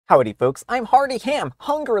Howdy folks, I'm Hardy Ham,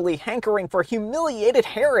 hungrily hankering for humiliated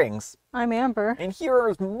herrings. I'm Amber. And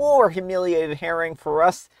here's more humiliated herring for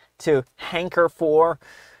us to hanker for.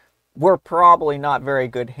 We're probably not very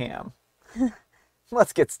good ham.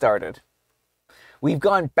 Let's get started. We've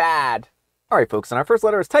gone bad. Alright folks, and our first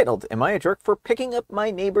letter is titled, Am I a Jerk for Picking Up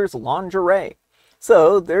My Neighbor's Lingerie?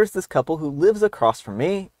 So, there's this couple who lives across from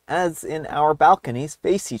me, as in our balconies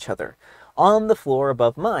face each other, on the floor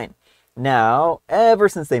above mine. Now, ever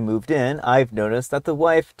since they moved in, I've noticed that the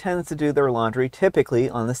wife tends to do their laundry typically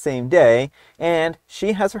on the same day, and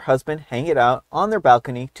she has her husband hang it out on their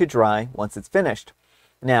balcony to dry once it's finished.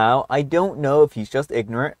 Now, I don't know if he's just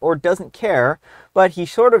ignorant or doesn't care, but he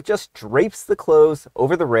sort of just drapes the clothes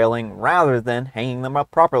over the railing rather than hanging them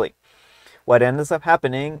up properly. What ends up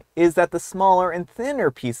happening is that the smaller and thinner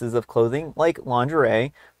pieces of clothing, like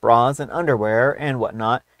lingerie, bras and underwear and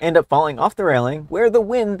whatnot, end up falling off the railing where the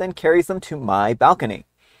wind then carries them to my balcony.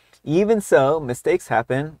 Even so, mistakes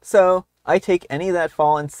happen, so I take any that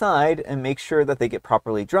fall inside and make sure that they get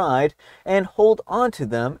properly dried and hold on to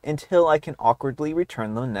them until I can awkwardly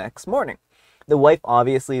return them next morning. The wife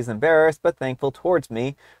obviously is embarrassed but thankful towards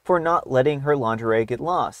me for not letting her lingerie get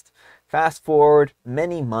lost. Fast forward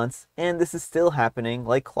many months, and this is still happening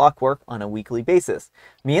like clockwork on a weekly basis.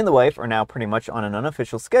 Me and the wife are now pretty much on an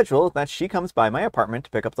unofficial schedule that she comes by my apartment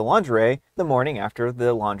to pick up the lingerie the morning after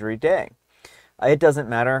the laundry day. It doesn't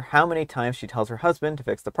matter how many times she tells her husband to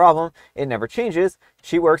fix the problem, it never changes.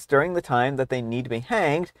 She works during the time that they need to be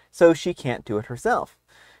hanged, so she can't do it herself.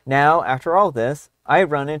 Now, after all this, I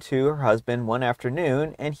run into her husband one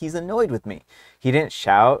afternoon, and he's annoyed with me. He didn't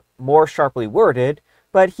shout, more sharply worded,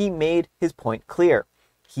 but he made his point clear.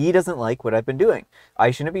 He doesn't like what I've been doing.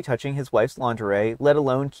 I shouldn't be touching his wife's lingerie, let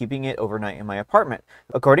alone keeping it overnight in my apartment.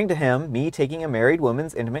 According to him, me taking a married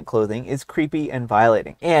woman's intimate clothing is creepy and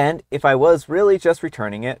violating. And if I was really just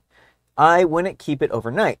returning it, I wouldn't keep it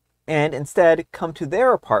overnight, and instead come to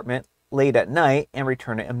their apartment late at night and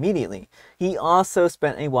return it immediately. He also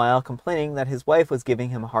spent a while complaining that his wife was giving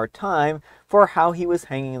him a hard time for how he was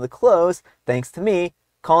hanging the clothes, thanks to me,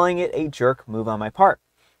 calling it a jerk move on my part.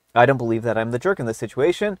 I don't believe that I'm the jerk in this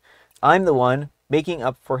situation. I'm the one making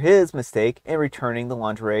up for his mistake and returning the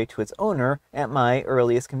lingerie to its owner at my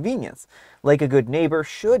earliest convenience, like a good neighbor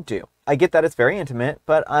should do. I get that it's very intimate,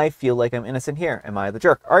 but I feel like I'm innocent here. Am I the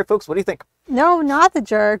jerk? All right, folks, what do you think? No, not the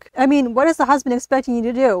jerk. I mean, what is the husband expecting you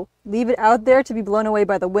to do? Leave it out there to be blown away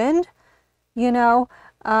by the wind? You know?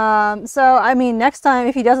 So, I mean, next time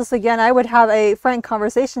if he does this again, I would have a frank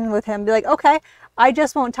conversation with him. Be like, okay, I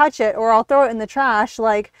just won't touch it, or I'll throw it in the trash,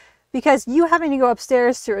 like, because you having to go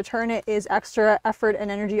upstairs to return it is extra effort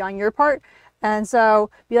and energy on your part. And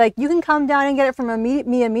so be like, you can come down and get it from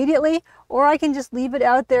me immediately, or I can just leave it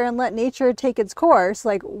out there and let nature take its course.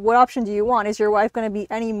 Like, what option do you want? Is your wife going to be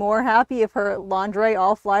any more happy if her lingerie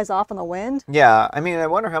all flies off in the wind? Yeah, I mean, I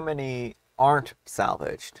wonder how many aren't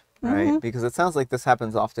salvaged, right? Mm-hmm. Because it sounds like this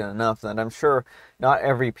happens often enough that I'm sure not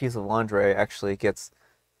every piece of lingerie actually gets,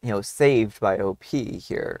 saved by OP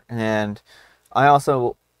here. And I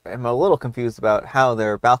also am a little confused about how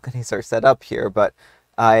their balconies are set up here, but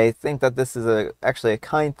I think that this is actually a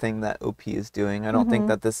kind thing that OP is doing. I don't think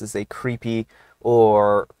that this is a creepy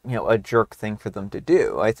or, a jerk thing for them to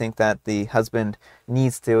do. I think that the husband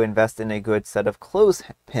needs to invest in a good set of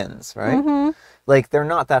clothespins, right? Like, they're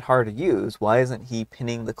not that hard to use. Why isn't he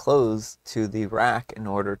pinning the clothes to the rack in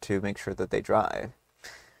order to make sure that they dry?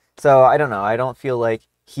 So, I don't know. I don't feel like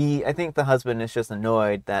I think the husband is just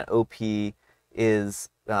annoyed that OP is,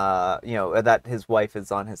 that his wife is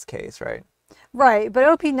on his case, right? Right, but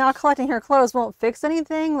OP not collecting her clothes won't fix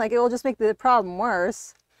anything. Like, it will just make the problem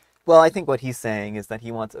worse. Well, I think what he's saying is that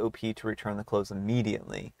he wants OP to return the clothes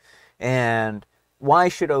immediately. And why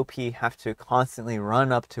should OP have to constantly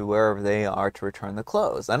run up to wherever they are to return the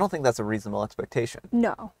clothes? I don't think that's a reasonable expectation.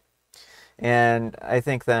 No. And I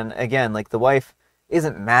think then, again, like, the wife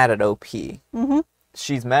isn't mad at OP.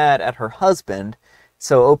 She's mad at her husband.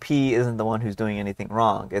 So OP isn't the one who's doing anything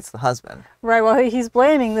wrong. It's the husband. Right. Well, he's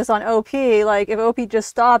blaming this on OP. Like, if OP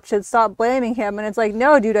just should stop blaming him. And it's like,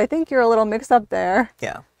 no, dude, I think you're a little mixed up there.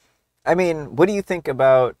 Yeah. I mean, what do you think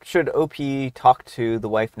about, should OP talk to the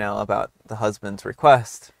wife now about the husband's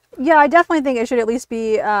request? Yeah, I definitely think it should at least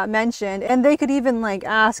be mentioned. And they could even, like,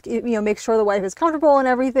 ask, make sure the wife is comfortable and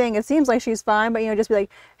everything. It seems like she's fine, but, just be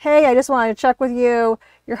like, hey, I just wanted to check with you.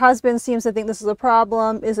 Your husband seems to think this is a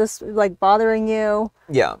problem. Is this, like, bothering you?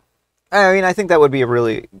 Yeah. I mean, I think that would be a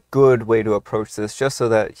really good way to approach this, just so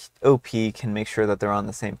that OP can make sure that they're on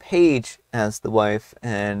the same page as the wife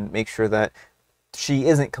and make sure that she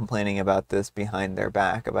isn't complaining about this behind their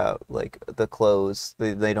back about like the clothes.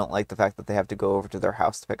 They don't like the fact that they have to go over to their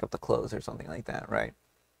house to pick up the clothes or something like that, right?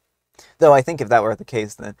 Though I think if that were the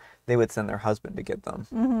case, then they would send their husband to get them.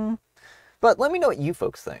 Mm-hmm. But let me know what you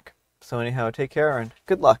folks think. So anyhow, take care and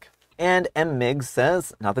good luck. And M. Miggs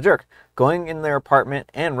says, not the jerk. Going in their apartment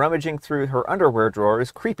and rummaging through her underwear drawer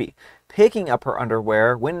is creepy. Picking up her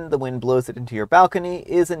underwear when the wind blows it into your balcony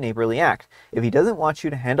is a neighborly act. If he doesn't want you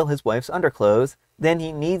to handle his wife's underclothes, then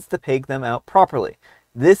he needs to peg them out properly.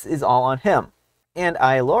 This is all on him. And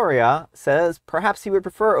Iloria says, perhaps he would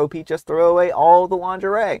prefer OP just throw away all the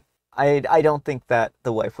lingerie. I don't think that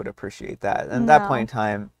the wife would appreciate that. And at that point in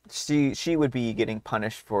time, she would be getting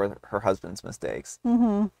punished for her husband's mistakes.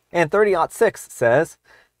 Mm-hmm. And 30-6 says,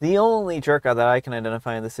 the only jerk that I can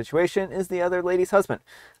identify in this situation is the other lady's husband.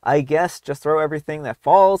 I guess just throw everything that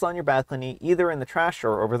falls on your balcony either in the trash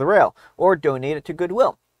or over the rail, or donate it to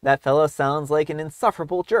Goodwill. That fellow sounds like an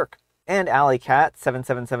insufferable jerk. And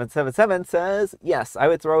AlleyCat77777 says, yes, I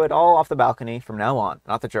would throw it all off the balcony from now on,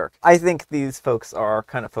 not the jerk. I think these folks are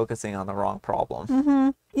kind of focusing on the wrong problem. Mm-hmm.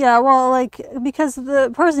 Yeah, well, like, because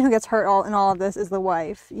the person who gets hurt in all of this is the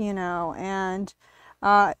wife, you know, and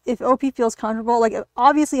if OP feels comfortable, like,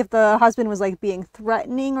 obviously if the husband was, like, being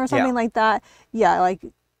threatening or something like that, yeah, like,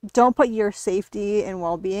 don't put your safety and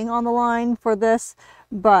well-being on the line for this,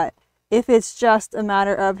 but if it's just a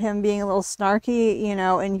matter of him being a little snarky, you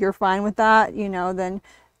know, and you're fine with that, you know, then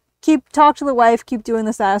talk to the wife, keep doing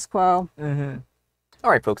the status quo. Mm-hmm.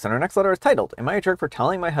 All right, folks, and our next letter is titled, Am I a jerk for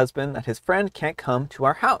telling my husband that his friend can't come to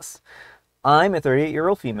our house? I'm a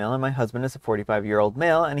 38-year-old female, and my husband is a 45-year-old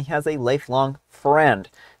male, and he has a lifelong friend.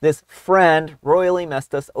 This friend royally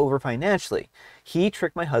messed us over financially. He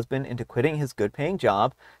tricked my husband into quitting his good-paying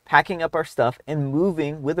job, packing up our stuff, and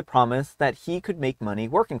moving with the promise that he could make money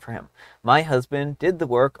working for him. My husband did the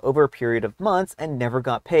work over a period of months and never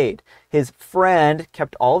got paid. His friend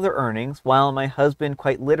kept all their earnings, while my husband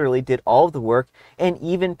quite literally did all of the work and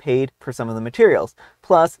even paid for some of the materials,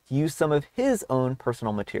 plus used some of his own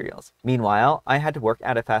personal materials. Meanwhile, I had to work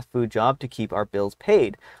at a fast food job to keep our bills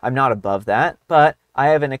paid. I'm not above that, but I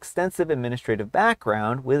have an extensive administrative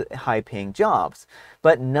background with high-paying jobs,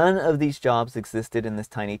 but none of these jobs existed in this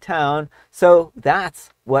tiny town, so that's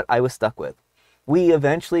what I was stuck with. We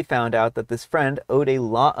eventually found out that this friend owed a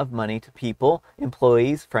lot of money to people,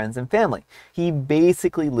 employees, friends, and family. He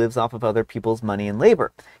basically lives off of other people's money and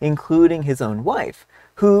labor, including his own wife,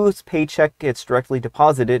 whose paycheck gets directly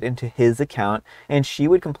deposited into his account, and she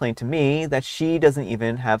would complain to me that she doesn't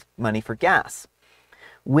even have money for gas.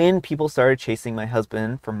 When people started chasing my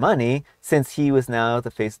husband for money, since he was now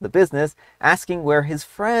the face of the business, asking where his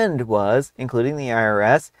friend was, including the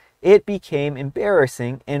IRS, it became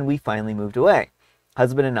embarrassing and we finally moved away.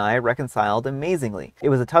 Husband and I reconciled amazingly. It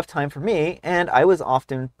was a tough time for me, and I was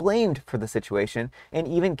often blamed for the situation and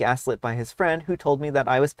even gaslit by his friend who told me that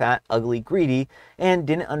I was fat, ugly, greedy, and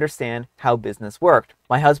didn't understand how business worked.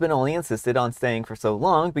 My husband only insisted on staying for so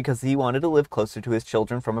long because he wanted to live closer to his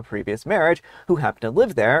children from a previous marriage who happened to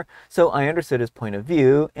live there, so I understood his point of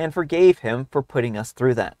view and forgave him for putting us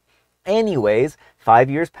through that. Anyways, 5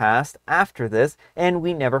 years passed after this, and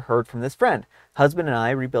we never heard from this friend. Husband and I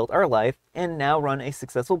rebuilt our life and now run a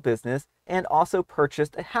successful business and also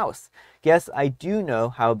purchased a house. Guess I do know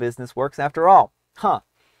how business works after all.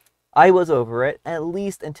 I was over it, at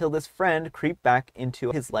least until this friend creeped back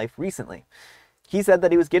into his life recently. He said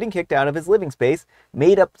that he was getting kicked out of his living space,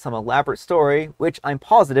 made up some elaborate story, which I'm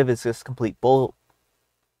positive is just complete bull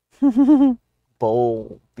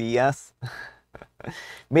BS.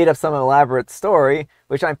 Made up some elaborate story,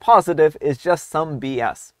 which I'm positive is just some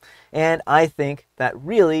BS. And I think that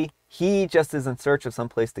really he just is in search of some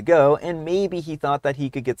place to go, and maybe he thought that he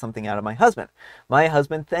could get something out of my husband. My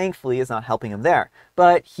husband thankfully is not helping him there,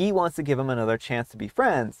 but he wants to give him another chance to be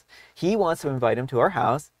friends. He wants to invite him to our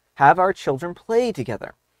house, have our children play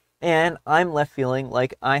together. And I'm left feeling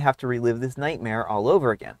like I have to relive this nightmare all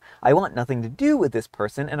over again. I want nothing to do with this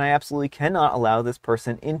person, and I absolutely cannot allow this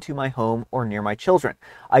person into my home or near my children.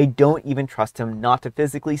 I don't even trust him not to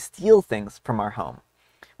physically steal things from our home.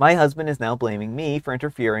 My husband is now blaming me for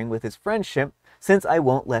interfering with his friendship since I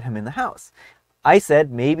won't let him in the house. I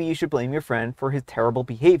said maybe you should blame your friend for his terrible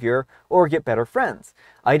behavior or get better friends.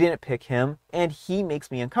 I didn't pick him, and he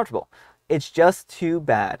makes me uncomfortable. It's just too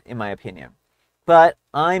bad, in my opinion. But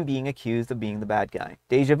I'm being accused of being the bad guy.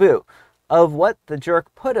 Deja vu of what the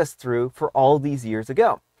jerk put us through for all these years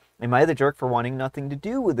ago. Am I the jerk for wanting nothing to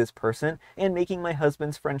do with this person and making my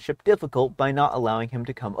husband's friendship difficult by not allowing him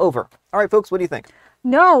to come over? All right, folks, what do you think?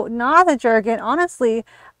 No, not the jerk. And honestly,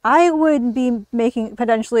 I would be making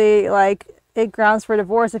potentially like it grounds for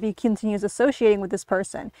divorce if he continues associating with this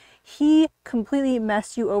person. He completely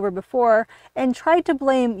messed you over before and tried to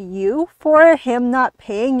blame you for him not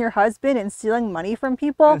paying your husband and stealing money from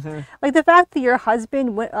people. Like the fact that your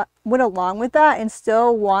husband went along with that and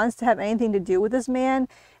still wants to have anything to do with this man,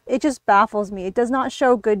 it just baffles me. It does not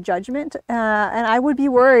show good judgment, and I would be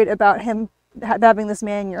worried about him having this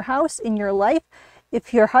man in your house, in your life.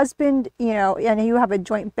 If your husband, you know, and you have a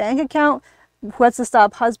joint bank account, what's to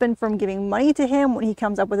stop husband from giving money to him when he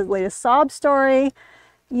comes up with his latest sob story?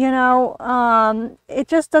 You know, it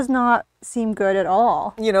just does not seem good at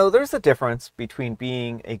all. You know, there's a difference between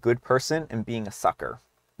being a good person and being a sucker,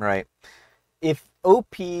 right? If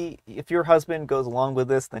your husband goes along with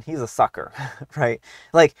this, then he's a sucker, right?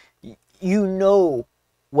 Like, you know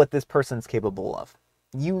what this person's capable of.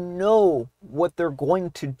 You know what they're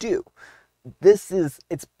going to do.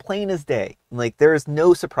 It's plain as day. Like, there's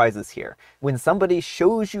no surprises here. When somebody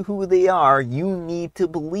shows you who they are, you need to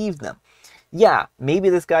believe them. Yeah, maybe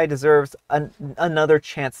this guy deserves another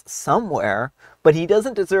chance somewhere, but he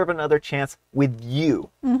doesn't deserve another chance with you,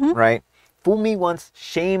 right? Fool me once,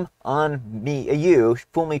 shame on me. You,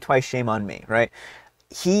 fool me twice, shame on me, right?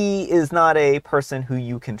 He is not a person who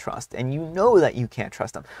you can trust, and you know that you can't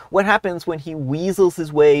trust him. What happens when he weasels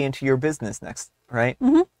his way into your business next, right?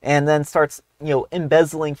 And then starts, you know,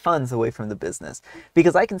 embezzling funds away from the business?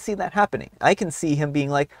 Because I can see that happening. I can see him being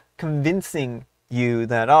like convincing you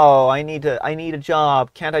that, oh, I need a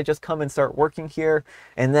job. Can't I just come and start working here?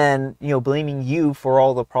 And then, you know, blaming you for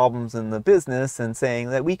all the problems in the business and saying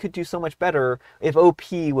that we could do so much better if OP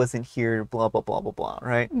wasn't here, blah, blah, blah, blah, blah,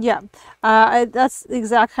 right? Yeah, that's the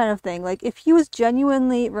exact kind of thing. Like, if he was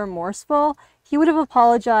genuinely remorseful, he would have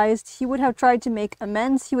apologized. He would have tried to make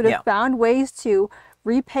amends. He would have found ways to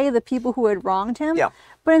repay the people who had wronged him. Yeah.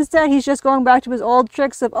 But instead, he's just going back to his old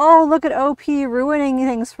tricks of, oh, look at OP ruining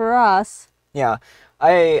things for us. Yeah,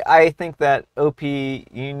 I think that OP,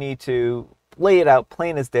 you need to lay it out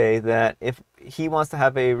plain as day that if he wants to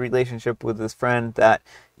have a relationship with his friend, that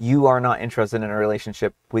you are not interested in a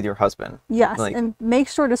relationship with your husband. Yes, like, and make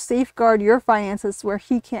sure to safeguard your finances where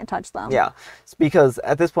he can't touch them. Yeah, because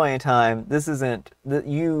at this point in time, this isn't,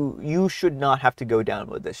 you should not have to go down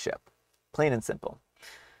with this ship. Plain and simple.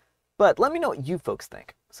 But let me know what you folks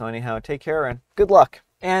think. So anyhow, take care and good luck.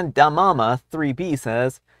 And Damama 3B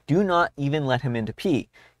says, do not even let him into pee.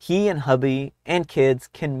 He and hubby and kids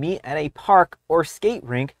can meet at a park or skate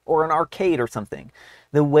rink or an arcade or something.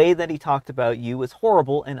 The way that he talked about you was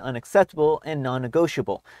horrible and unacceptable and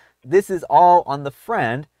non-negotiable. This is all on the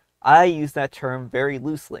friend. I use that term very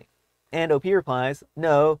loosely. And OP replies,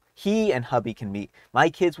 no, he and hubby can meet. My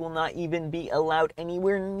kids will not even be allowed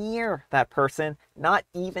anywhere near that person, not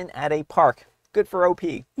even at a park. Good for OP.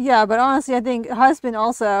 Yeah, but honestly, I think husband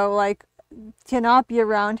also, like, cannot be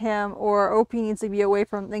around him, or OP needs to be away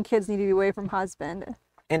from, then kids need to be away from husband.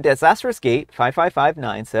 And Disastrous Gate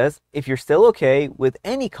 5559 says, if you're still okay with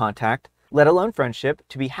any contact, let alone friendship,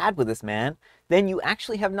 to be had with this man, then you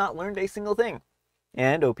actually have not learned a single thing.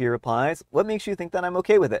 And OP replies, what makes you think that I'm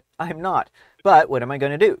okay with it? I'm not. But what am I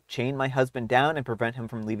going to do? Chain my husband down and prevent him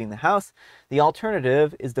from leaving the house? The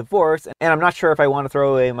alternative is divorce, and I'm not sure if I want to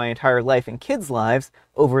throw away my entire life and kids' lives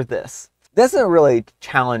over this. This is a really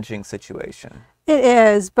challenging situation. It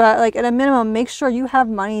is, but like at a minimum, make sure you have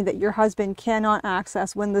money that your husband cannot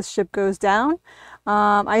access when this ship goes down.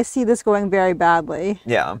 I see this going very badly.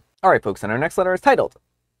 Yeah. All right, folks, and our next letter is titled,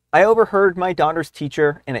 I overheard my daughter's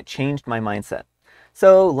teacher and it changed my mindset.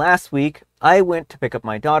 So last week, I went to pick up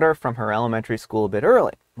my daughter from her elementary school a bit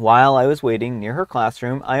early. While I was waiting near her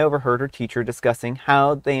classroom, I overheard her teacher discussing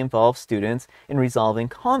how they involve students in resolving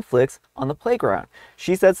conflicts on the playground.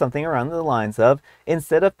 She said something around the lines of,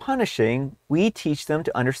 instead of punishing, we teach them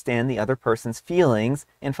to understand the other person's feelings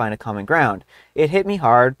and find a common ground. It hit me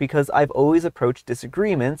hard because I've always approached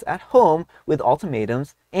disagreements at home with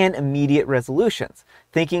ultimatums and immediate resolutions,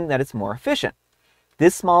 thinking that it's more efficient.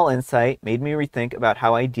 This small insight made me rethink about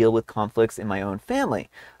how I deal with conflicts in my own family.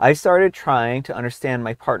 I started trying to understand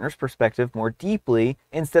my partner's perspective more deeply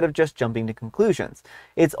instead of just jumping to conclusions.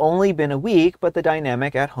 It's only been a week, but the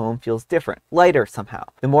dynamic at home feels different, lighter somehow.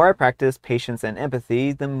 The more I practice patience and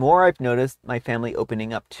empathy, the more I've noticed my family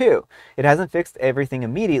opening up too. It hasn't fixed everything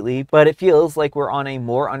immediately, but it feels like we're on a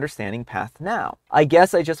more understanding path now. I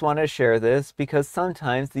guess I just wanted to share this because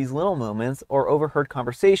sometimes these little moments or overheard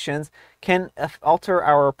conversations can alter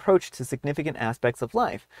our approach to significant aspects of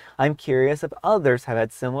life. I'm curious if others have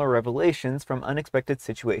had similar revelations from unexpected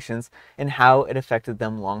situations and how it affected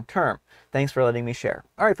them long term. Thanks for letting me share.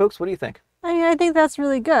 All right, folks, what do you think? I mean, I think that's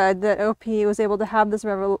really good that OP was able to have this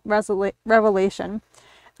revelation.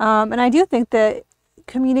 And I do think that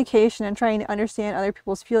communication and trying to understand other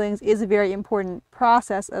people's feelings is a very important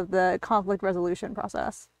process of the conflict resolution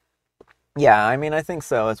process. Yeah, I mean, I think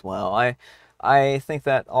so as well. I think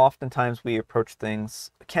that oftentimes we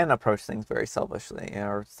can approach things very selfishly,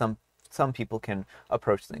 or some people can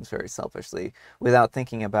approach things very selfishly without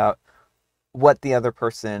thinking about what the other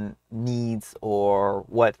person needs or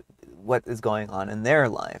what is going on in their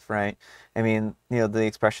life, right? I mean, the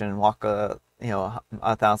expression walk a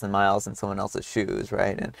thousand miles in someone else's shoes,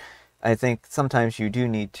 right? And I think sometimes you do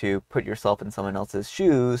need to put yourself in someone else's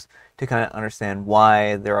shoes to kind of understand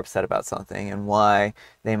why they're upset about something and why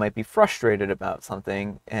they might be frustrated about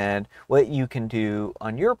something, and what you can do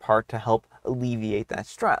on your part to help alleviate that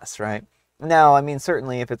stress, right? Now, I mean,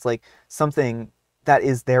 certainly if it's like something that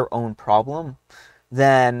is their own problem,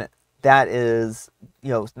 then that is,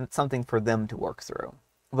 something for them to work through.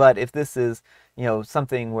 But if this is,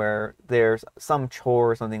 something where there's some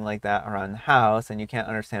chore or something like that around the house and you can't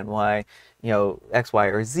understand why, X, Y,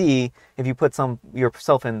 or Z, if you put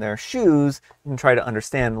yourself in their shoes and try to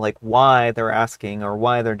understand like why they're asking or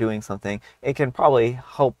why they're doing something, it can probably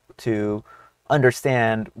help to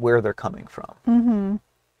understand where they're coming from. Mm-hmm.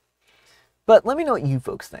 But let me know what you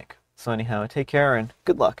folks think. So anyhow, take care and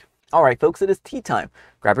good luck. All right, folks, it is tea time.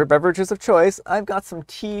 Grab your beverages of choice. I've got some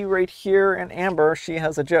tea right here, and Amber, she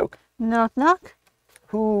has a joke. Knock, knock.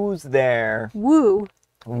 Who's there? Woo.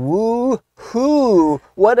 Woo-hoo!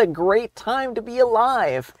 What a great time to be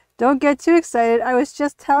alive. Don't get too excited. I was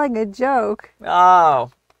just telling a joke.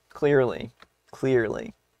 Oh, clearly.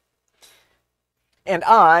 And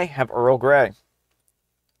I have Earl Grey.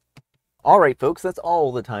 All right, folks, that's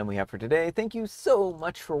all the time we have for today. Thank you so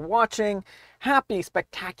much for watching. Happy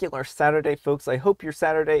spectacular Saturday, folks. I hope your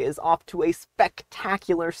Saturday is off to a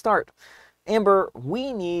spectacular start. Amber,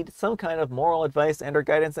 we need some kind of moral advice and or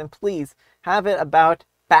guidance, and please have it about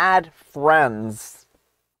bad friends.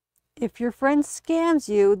 If your friend scams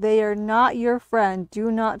you, they are not your friend.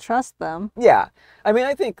 Do not trust them. Yeah, I mean,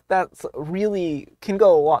 I think that's really can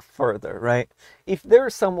go a lot further, right? If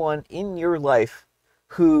there's someone in your life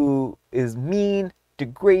who is mean,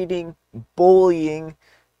 degrading, bullying,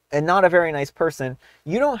 and not a very nice person,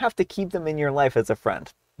 you don't have to keep them in your life as a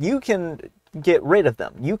friend. You can get rid of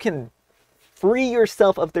them. You can free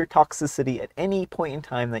yourself of their toxicity at any point in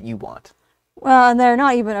time that you want. Well, and they're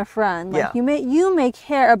not even a friend. Yeah. You may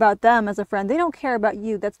care about them as a friend. They don't care about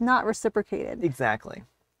you. That's not reciprocated. Exactly.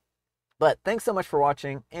 But thanks so much for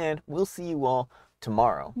watching, and we'll see you all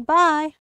tomorrow. Bye.